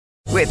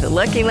With the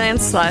Lucky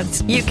Land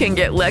Slots, you can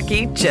get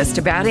lucky just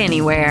about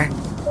anywhere.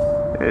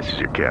 This is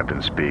your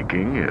captain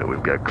speaking.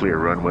 We've got clear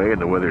runway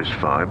and the weather's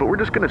fine, but we're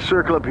just going to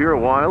circle up here a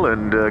while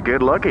and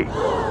get lucky.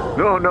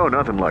 No,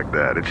 nothing like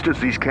that. It's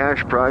just these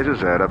cash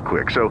prizes add up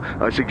quick. So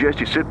I suggest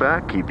you sit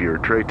back, keep your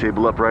tray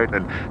table upright,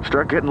 and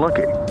start getting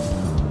lucky.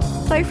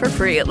 Play for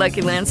free at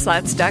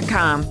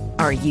LuckyLandSlots.com.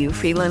 Are you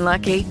feeling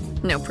lucky?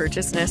 No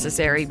purchase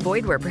necessary.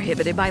 Void where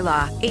prohibited by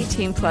law.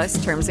 18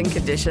 plus terms and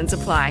conditions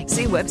apply.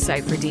 See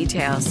website for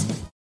details.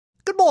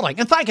 Good morning,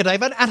 and thank you,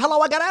 David. And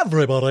hello again,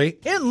 everybody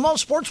in the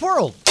sports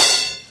world.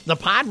 The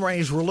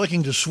Padres were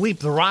looking to sweep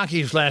the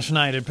Rockies last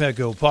night at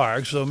Petco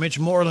Park, so Mitch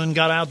Moreland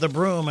got out the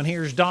broom, and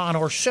here's Don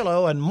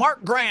Orsillo and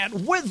Mark Grant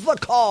with the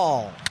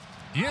call.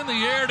 In the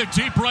air to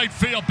deep right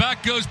field.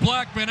 Back goes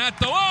Blackman at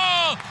the...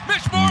 Oh!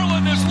 Mitch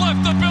Moreland has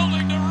left the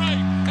building to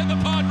right, and the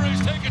Padres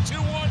take a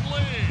 2-1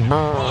 lead.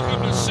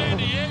 Welcome to San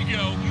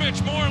Diego,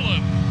 Mitch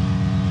Moreland.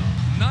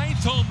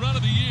 9th home run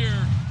of the year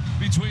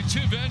between two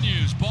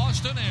venues,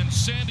 Boston and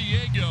San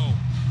Diego.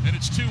 And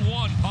it's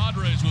 2-1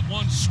 Padres with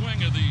one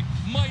swing of the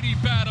mighty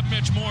bat of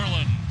Mitch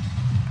Moreland.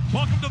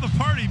 Welcome to the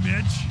party,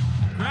 Mitch.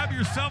 Grab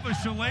yourself a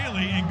shillelagh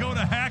and go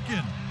to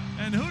Hacken.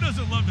 And who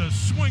doesn't love to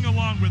swing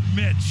along with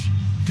Mitch?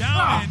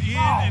 Down and in,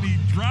 and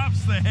he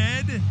drops the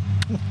head.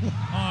 Oh,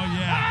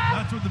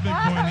 yeah. That's what the big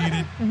boy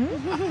needed.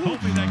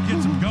 Hopefully that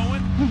gets him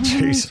going.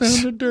 Jesus.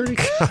 Sounded dirty.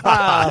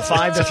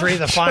 5-3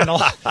 the final.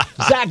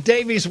 Zach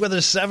Davies with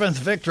his 7th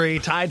victory,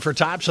 tied for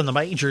tops in the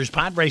majors.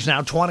 Padres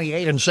now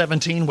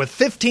 28-17 with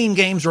 15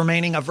 games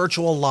remaining, a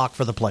virtual lock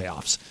for the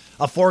playoffs.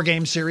 A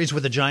 4-game series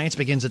with the Giants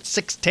begins at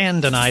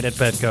 6:10 tonight at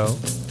Petco.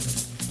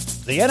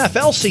 The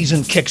NFL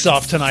season kicks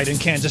off tonight in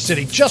Kansas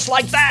City, just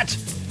like that,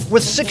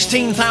 with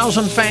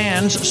 16,000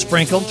 fans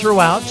sprinkled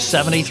throughout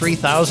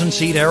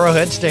 73,000-seat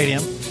Arrowhead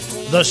Stadium.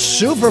 The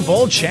Super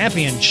Bowl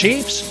champion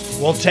Chiefs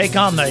will take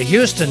on the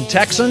Houston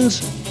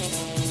Texans.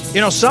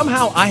 You know,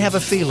 somehow I have a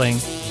feeling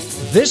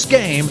this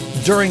game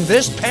during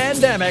this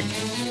pandemic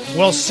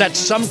will set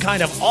some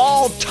kind of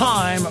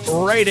all-time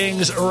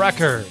ratings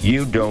record.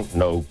 You don't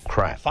know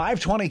crap.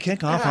 5:20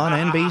 kickoff on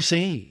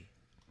NBC.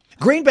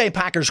 Green Bay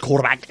Packers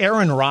quarterback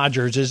Aaron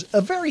Rodgers is a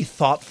very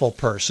thoughtful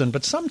person,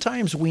 but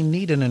sometimes we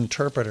need an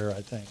interpreter,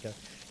 I think.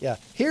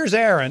 Here's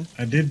Aaron.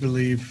 I did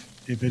believe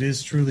if it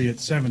is truly at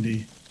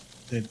 70,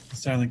 that the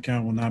silent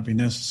count will not be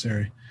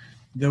necessary.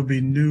 There'll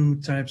be new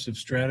types of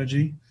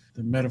strategy.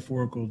 The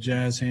metaphorical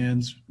jazz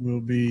hands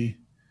will be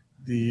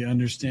the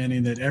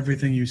understanding that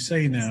everything you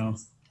say now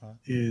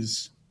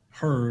is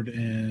heard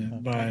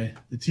and by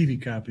the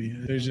TV copy.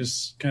 There's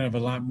just kind of a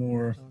lot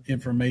more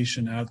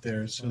information out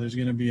there. So there's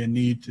going to be a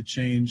need to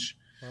change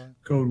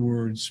code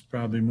words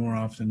probably more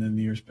often than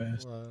the years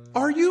past.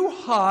 Are you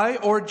high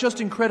or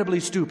just incredibly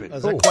stupid?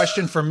 Is that a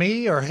question for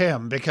me or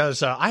him?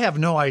 Because I have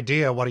no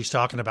idea what he's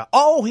talking about.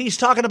 Oh, he's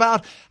talking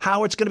about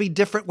how it's going to be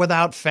different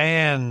without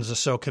fans,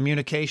 so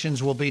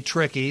communications will be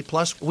tricky.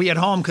 Plus, we at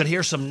home could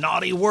hear some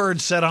naughty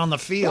words said on the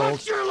field.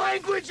 Watch your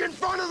language in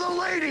front of the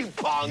lady,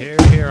 punk!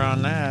 Here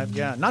on that,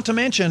 yeah. Not to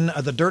mention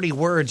the dirty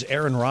words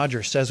Aaron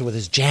Rodgers says with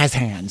his jazz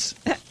hands.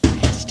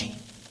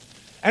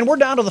 And we're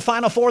down to the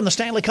Final Four in the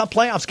Stanley Cup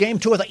playoffs. Game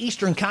 2 of the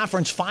Eastern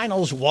Conference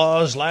Finals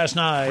was last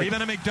night.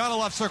 Freeman and McDonald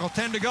left circle,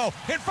 10 to go.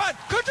 In front,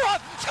 Kucherov,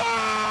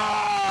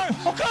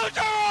 score!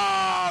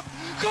 Kucherov!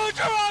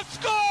 Kucherov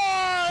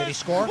scores! Did he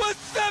score? With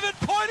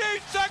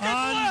 7.8 seconds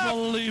left!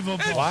 Unbelievable.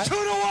 It's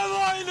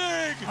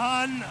 2-1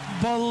 Lightning!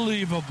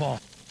 Unbelievable.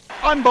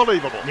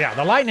 Unbelievable. Yeah,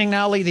 the Lightning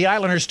now lead the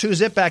Islanders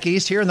 2-zip back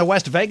east. Here in the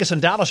West, Vegas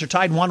and Dallas are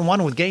tied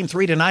 1-1 with Game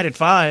 3 tonight at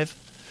 5.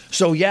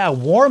 So, yeah,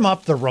 warm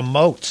up the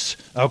remotes,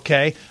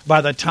 okay?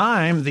 By the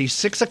time the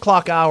 6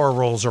 o'clock hour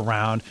rolls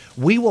around,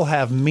 we will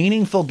have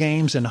meaningful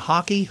games in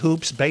hockey,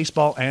 hoops,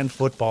 baseball, and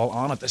football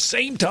on at the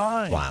same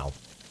time. Wow.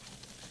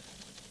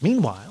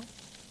 Meanwhile,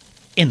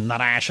 in the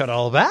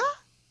National Bell,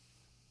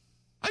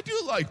 I do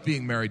like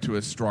being married to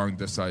a strong,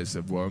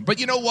 decisive woman. But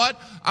you know what?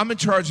 I'm in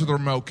charge of the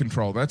remote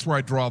control. That's where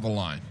I draw the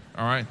line,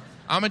 all right?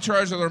 I'm in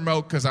charge of the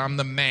remote because I'm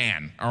the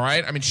man, all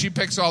right? I mean, she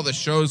picks all the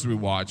shows we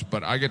watch,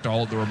 but I get to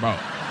hold the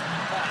remote.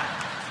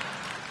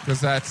 Because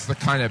that's the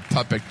kind of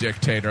puppet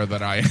dictator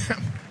that I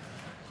am.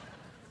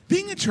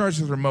 Being in charge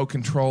of the remote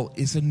control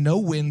is a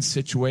no-win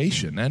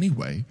situation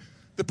anyway.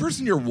 The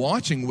person you're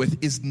watching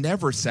with is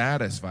never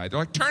satisfied. They're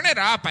like, turn it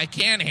up, I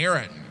can't hear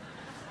it. And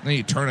then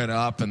you turn it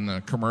up and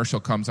the commercial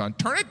comes on.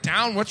 Turn it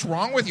down, what's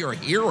wrong with your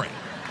hearing?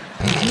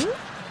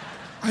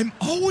 I'm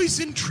always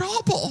in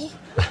trouble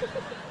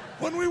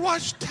when we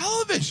watch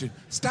television.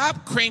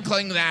 Stop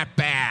crinkling that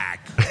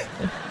back.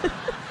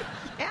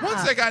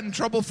 Once I got in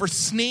trouble for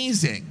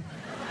sneezing.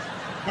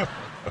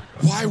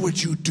 Why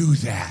would you do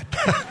that?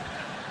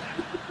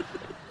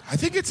 I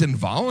think it's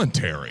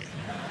involuntary.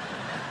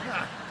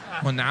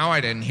 Well, now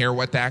I didn't hear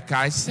what that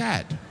guy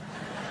said.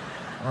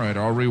 All right,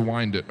 I'll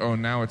rewind it. Oh,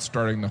 now it's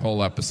starting the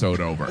whole episode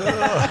over.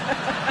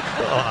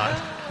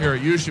 Here,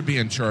 you should be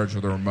in charge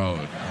of the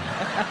remote.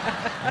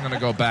 I'm going to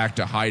go back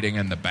to hiding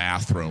in the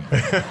bathroom.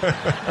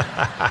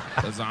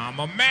 Because I'm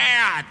a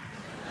man.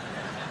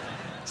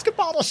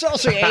 Basketball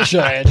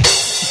Association.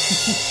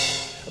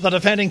 The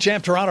defending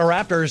champ Toronto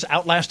Raptors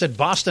outlasted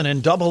Boston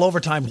in double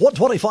overtime,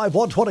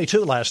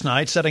 125-122 last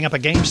night, setting up a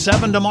Game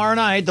 7 tomorrow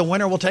night. The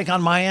winner will take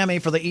on Miami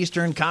for the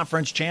Eastern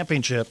Conference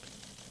Championship.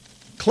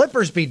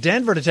 Clippers beat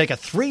Denver to take a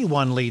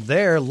 3-1 lead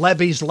there.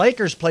 Lebby's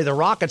Lakers play the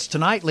Rockets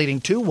tonight, leading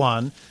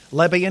 2-1.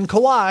 Lebby and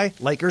Kawhi,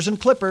 Lakers and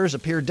Clippers,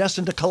 appear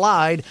destined to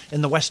collide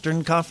in the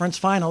Western Conference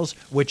Finals,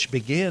 which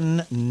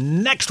begin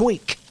next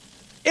week.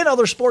 In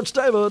other sports,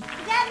 David. Is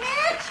that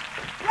Mitch?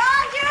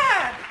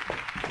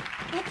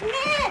 Roger! It's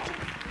Mitch!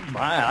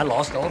 My, I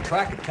lost all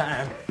track of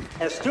time.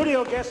 As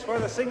studio guests for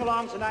the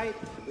sing-along tonight,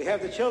 we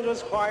have the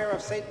Children's Choir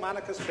of St.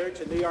 Monica's Church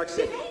in New York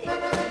City.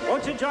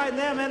 Won't you join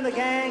them and the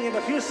gang in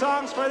a few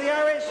songs for the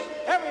Irish?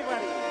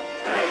 Everybody!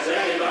 Has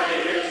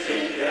anybody here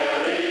seen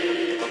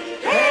Kelly?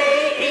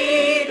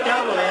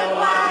 K-E-double-L-Y.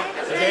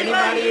 Has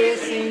anybody here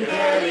seen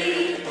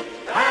Kelly?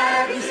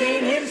 Have you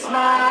seen him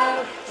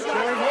smile?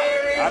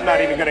 I'm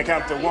not even going to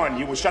count to one.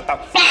 You will shut the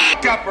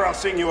f*** up or I'll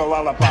sing you a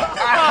lullaby.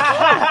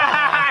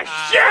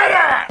 Shut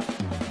up!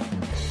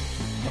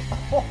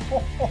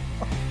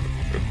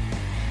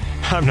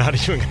 I'm not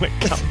even going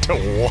to count to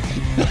one.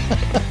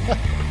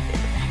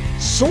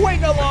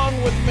 Swing along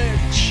with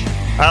Mitch.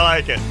 I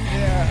like it.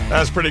 Yeah.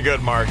 That's pretty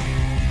good, Mark.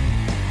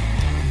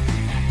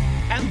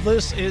 And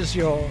this is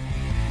your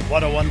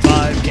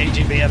 101.5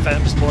 KGB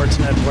FM Sports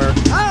Network.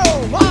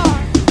 Oh, my!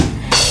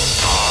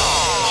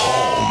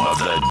 Home of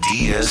the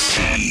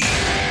DSC.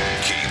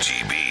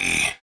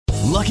 KGB.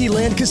 Lucky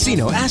Land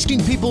Casino,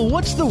 asking people,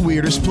 what's the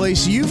weirdest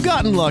place you've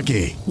gotten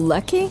lucky?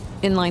 Lucky?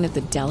 In line at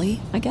the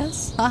deli, I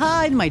guess?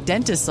 Aha, in my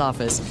dentist's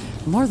office.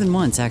 More than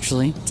once,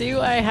 actually.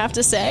 Do I have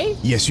to say?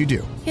 Yes, you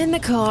do. In the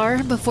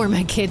car before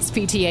my kids'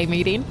 PTA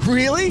meeting.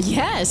 Really?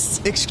 Yes.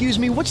 Excuse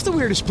me, what's the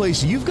weirdest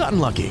place you've gotten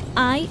lucky?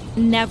 I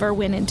never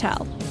win and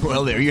tell.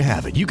 Well, there you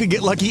have it. You can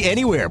get lucky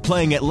anywhere,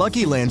 playing at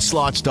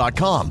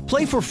LuckyLandSlots.com.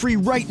 Play for free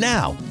right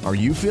now. Are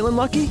you feeling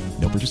lucky?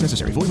 No purchase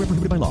necessary. Void where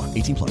prohibited by law.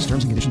 18+.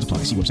 Terms and conditions apply.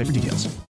 See website for details.